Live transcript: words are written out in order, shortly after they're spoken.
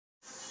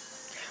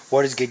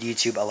What is good,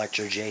 YouTube?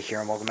 Electro J here,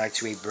 and welcome back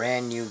to a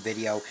brand new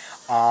video.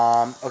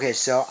 Okay,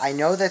 so I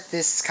know that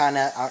this is kind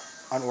of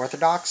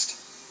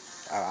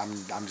unorthodox. I'm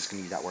just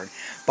gonna use that word,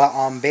 but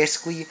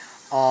basically,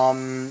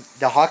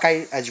 the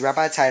Hawkeye, as you read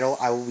by the title,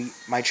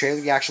 my trailer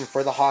reaction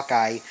for the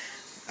Hawkeye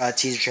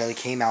teaser trailer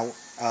came out.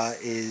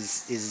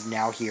 Is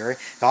now here.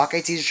 The Hawkeye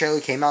teaser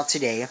trailer came out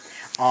today.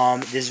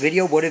 This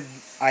video would have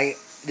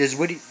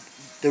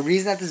the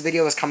reason that this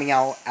video is coming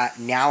out at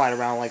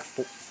around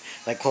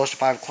like close to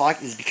 5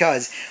 o'clock is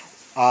because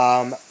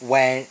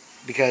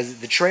because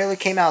the trailer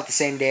came out the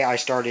same day I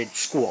started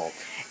school,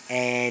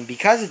 and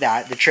because of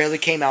that, the trailer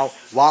came out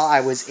while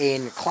I was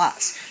in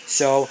class.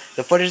 So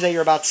the footage that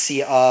you're about to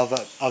see of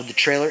the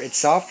trailer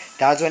itself,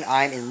 that's when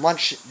I'm in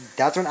lunch.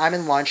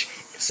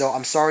 So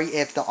I'm sorry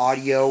if the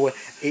audio.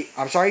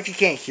 I'm sorry if you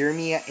can't hear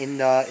me in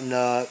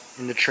the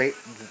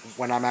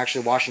when I'm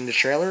actually watching the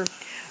trailer,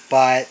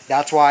 but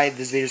that's why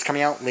this video is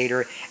coming out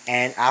later.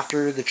 And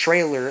after the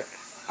trailer.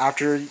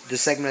 After the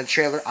segment of the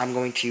trailer, I'm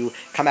going to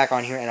come back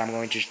on here and I'm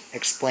going to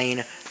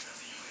explain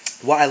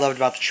what I loved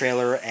about the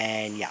trailer.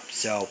 And yeah,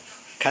 so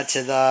cut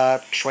to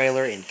the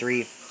trailer in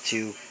 3,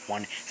 2,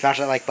 1. Smash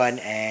that like button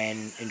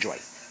and enjoy.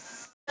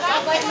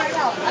 I'm like right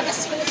now. I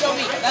guess it's gonna show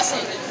me. That's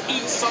it.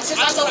 Since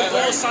I told him,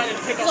 sign to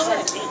pick up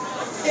certain team.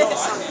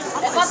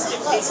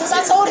 Since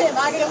I told him,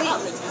 I get a lead.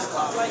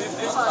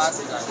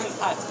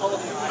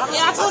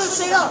 Yeah, I told him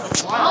straight up.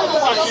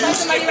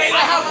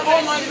 I have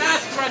all my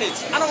math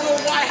credits. I don't know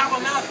why I have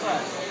a math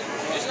class.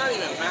 It's not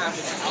even math.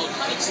 It's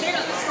algebra.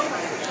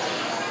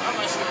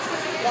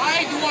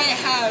 Why do I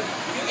have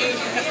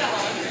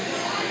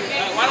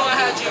why do I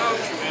have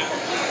geometry, man?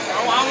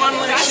 I want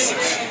to learn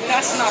shapes.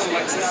 That's not a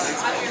Lexus.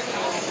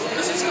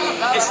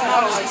 It's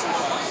not a Lexus.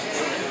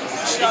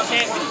 It can't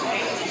be.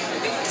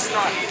 It's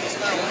not.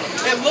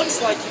 It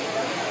looks like it.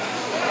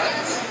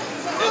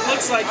 It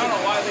looks like I don't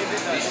know why they did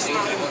that. It's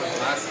not.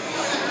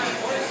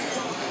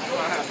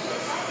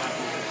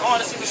 I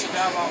want to see this shit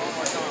down one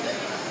more time.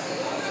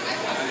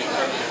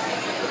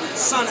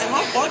 Son, am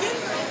I bugging?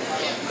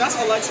 That's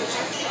a Lexus.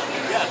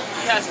 Yeah,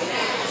 he has it.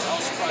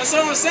 That's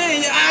what I'm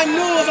saying. I knew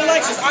it was a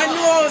Lexus. I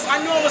knew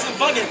I wasn't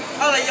bugging.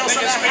 I was like, yo,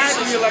 son, that had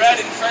to be a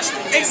Lexus.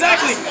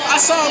 Exactly. I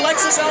saw a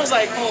Lexus. I was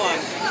like, hold on.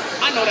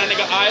 I know that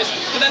nigga eyes.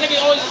 But that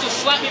nigga always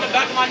just slap me in the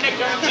back of my neck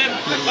during gym.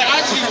 Like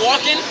I just be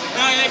walking,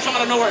 and I come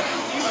out of nowhere.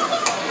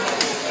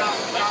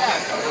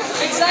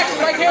 Exactly,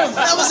 right here.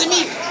 That wasn't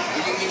me.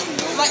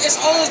 Like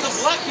it's always the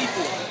black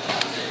people.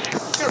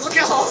 Dude, look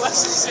at how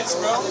Lexus sits,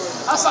 bro.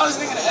 I saw this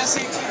nigga in the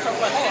SAT come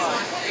like, hold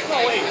on.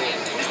 No, wait.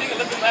 This nigga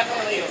looking back on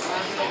the lady.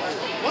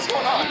 What's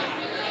going on?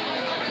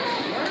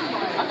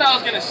 I thought I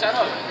was gonna shut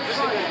up.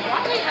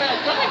 Why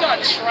they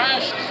got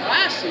trash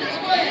classes,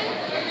 man?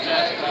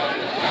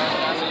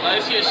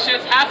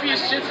 Half of your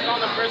shit's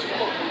on the first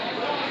floor.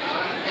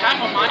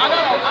 Half of mine. I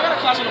got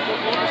a class on the fourth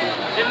floor.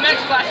 The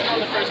next class is on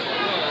the first floor,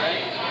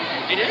 right?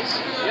 It is?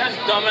 Yes,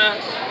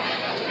 dumbass.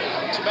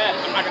 Too bad.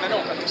 I'm not gonna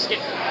know because I'm skip.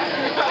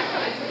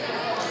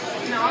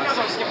 No, I'm not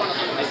gonna skip on the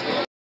first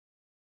floor.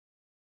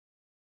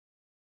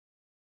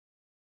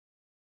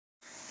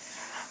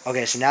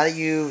 Okay, so now that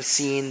you've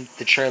seen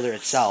the trailer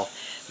itself,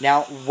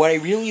 now what I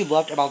really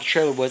loved about the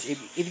trailer was,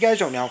 if you guys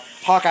don't know,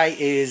 Hawkeye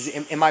is,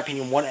 in my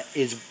opinion,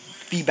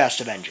 the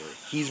best Avenger.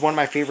 He's one of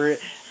my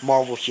favorite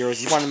Marvel heroes.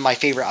 He's one of my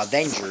favorite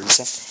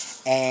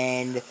Avengers,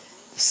 and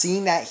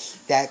seeing that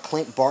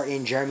Clint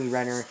Barton, Jeremy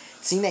Renner,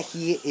 seeing that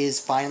he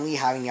is finally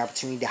having the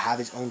opportunity to have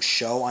his own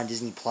show on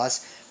Disney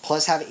Plus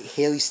have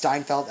Haley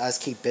Steinfeld as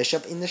Kate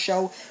Bishop in the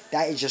show,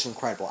 that is just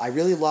incredible. I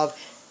really love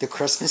the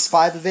Christmas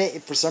vibe of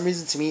it. For some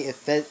reason, to me, it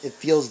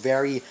feels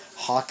very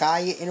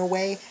Hawkeye in a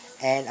way,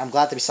 and I'm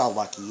glad that we saw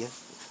Lucky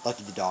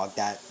the dog.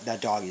 That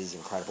dog is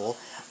incredible.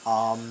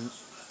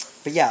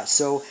 But yeah,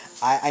 so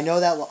I know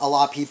that a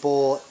lot of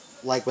people,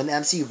 like, when the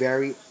MCU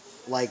very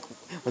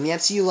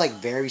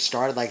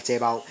started, like, say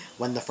about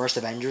when the first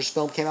Avengers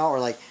film came out, or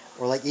like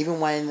even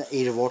when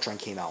Age of Ultron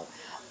came out,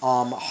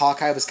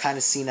 Hawkeye was kind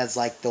of seen as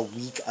like the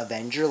weak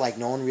Avenger. Like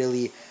no one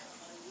really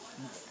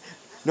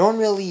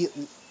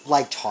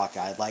liked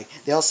Hawkeye. Like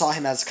they all saw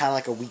him as kind of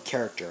like a weak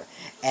character.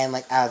 And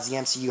like as the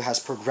MCU has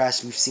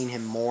progressed, we've seen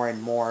him more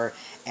and more,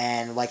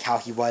 and like how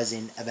he was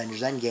in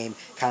Avengers Endgame,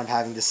 kind of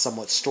having this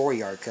somewhat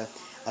story arc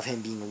of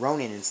him being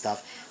Ronin and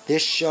stuff.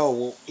 This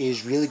show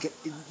is really good.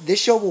 This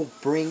show will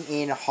bring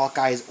in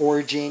Hawkeye's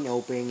origin.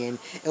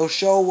 It'll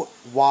show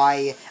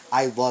why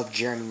I love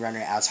Jeremy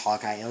Renner as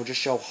Hawkeye, and it'll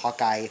just show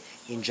Hawkeye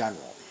in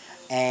general.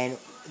 And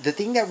the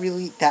thing that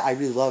I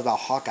really love about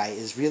Hawkeye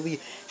is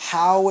really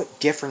how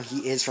different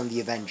he is from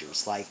the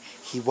Avengers. Like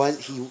he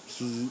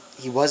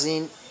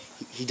doesn't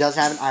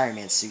have an Iron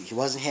Man suit. He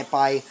wasn't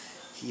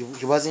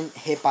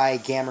hit by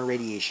gamma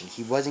radiation.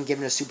 He wasn't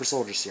given a super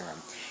soldier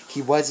serum.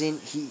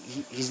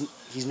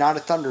 He's not a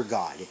thunder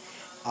god.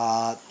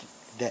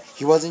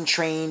 He wasn't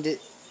trained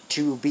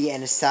to be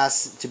an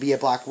assassin, to be a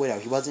Black Widow.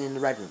 He wasn't in the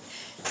Red Room.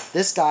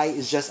 This guy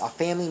is just a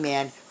family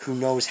man who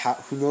knows how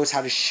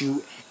to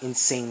shoot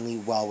insanely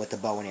well with a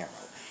bow and arrow.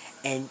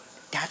 And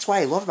that's what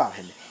I love about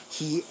him.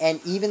 And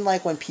even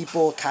like when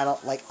people kind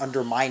of like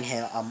undermine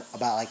him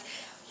about like,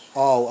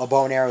 oh, a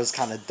bow and arrow is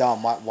kind of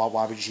dumb.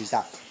 Why would you choose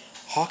that?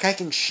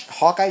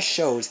 Hawkeye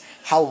shows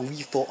how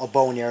lethal a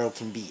bow and arrow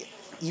can be.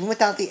 Even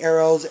without the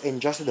arrows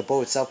and just with the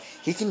bow itself,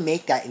 he can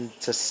make that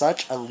into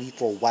such a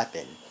lethal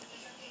weapon.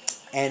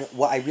 And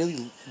what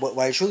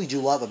I truly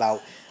do love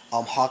about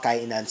Hawkeye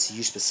in the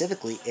MCU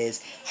specifically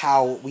is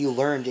how we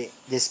learned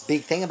this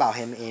big thing about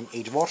him in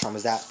Age of Ultron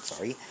was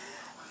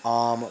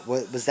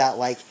that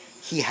like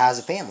he has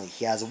a family,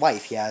 he has a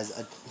wife, he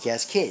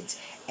has kids,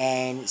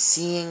 and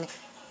seeing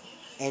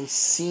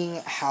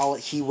how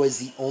he was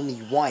the only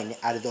one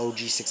out of the OG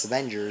 6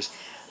 Avengers,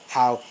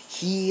 how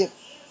he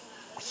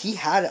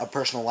had a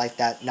personal life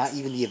that not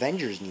even the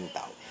Avengers knew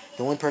about.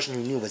 The only person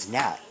who knew was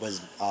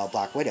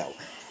Black Widow.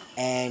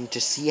 And to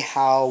see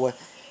how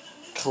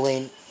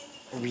Clint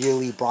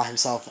really brought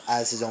himself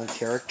as his own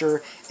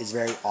character is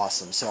very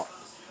awesome. So,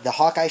 the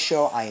Hawkeye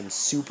show, I am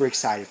super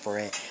excited for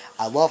it.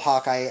 I love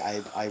Hawkeye.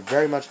 I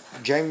very much...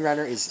 Jeremy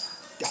Renner is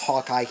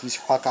Hawkeye. He's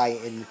Hawkeye,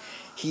 and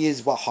he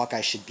is what Hawkeye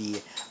should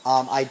be.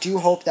 I do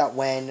hope that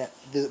when...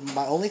 The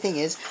only thing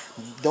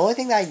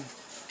that I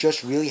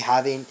just really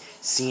haven't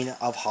seen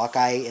of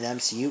Hawkeye in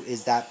MCU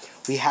is that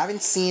we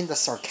haven't seen the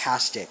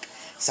sarcastic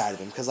side of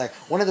him, because like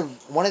one of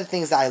the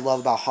things that I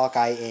love about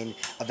Hawkeye in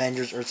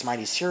Avengers Earth's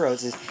Mightiest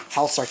Heroes is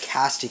how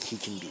sarcastic he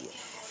can be,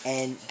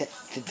 and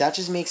that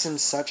just makes him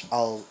such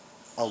a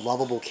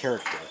lovable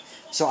character.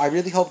 So I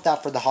really hope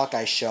that for the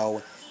Hawkeye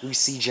show we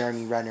see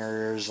Jeremy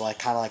Renner's like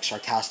kind of like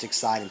sarcastic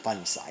side and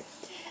funny side.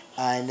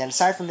 And then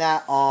aside from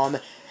that,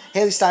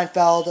 Haley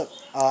Steinfeld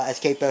as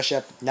Kate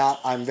Bishop.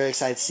 I'm very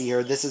excited to see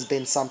her. This has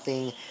been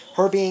something.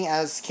 Her being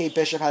as Kate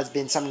Bishop has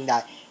been something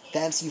that the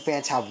MCU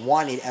fans have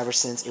wanted ever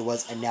since it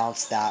was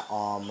announced that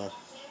the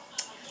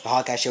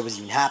Hawkeye show was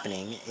even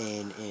happening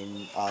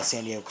in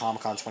San Diego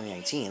Comic-Con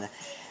 2019.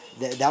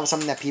 That was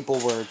something that people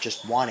were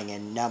just wanting,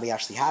 and now we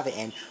actually have it.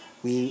 And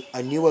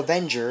a new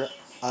Avenger,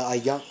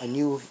 a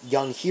new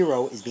young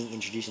hero is being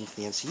introduced into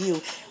the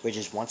MCU, which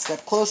is one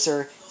step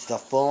closer to the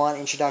full-on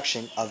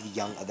introduction of the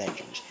Young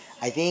Avengers.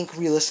 I think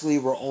realistically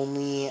we're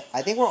only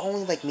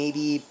like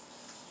maybe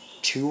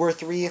 2 or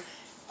 3.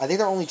 I think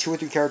there are only 2 or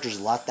 3 characters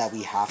left that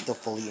we have to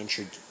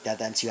that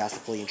the MCU has to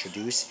fully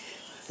introduce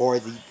for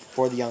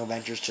the Young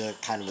Avengers to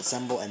kind of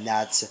assemble, and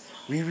that's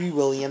Riri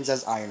Williams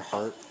as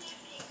Ironheart,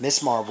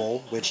 Miss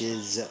Marvel, which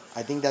is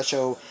I think the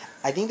show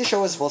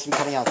is supposed to be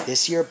coming out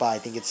this year, but I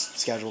think it's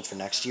scheduled for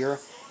next year.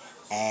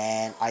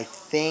 And I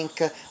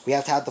think we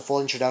have to have the full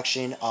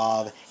introduction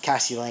of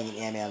Cassie Lang and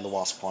Ant-Man and the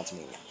Wasp: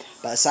 Quantumania.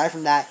 But aside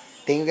from that,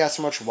 thank you guys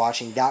so much for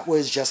watching. That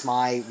was just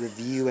my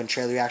review and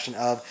trailer reaction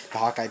of the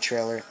Hawkeye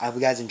trailer. I hope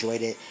you guys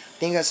enjoyed it.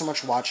 Thank you guys so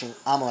much for watching.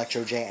 I'm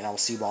Electro J, and I will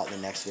see you all in the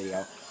next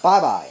video.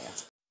 Bye-bye.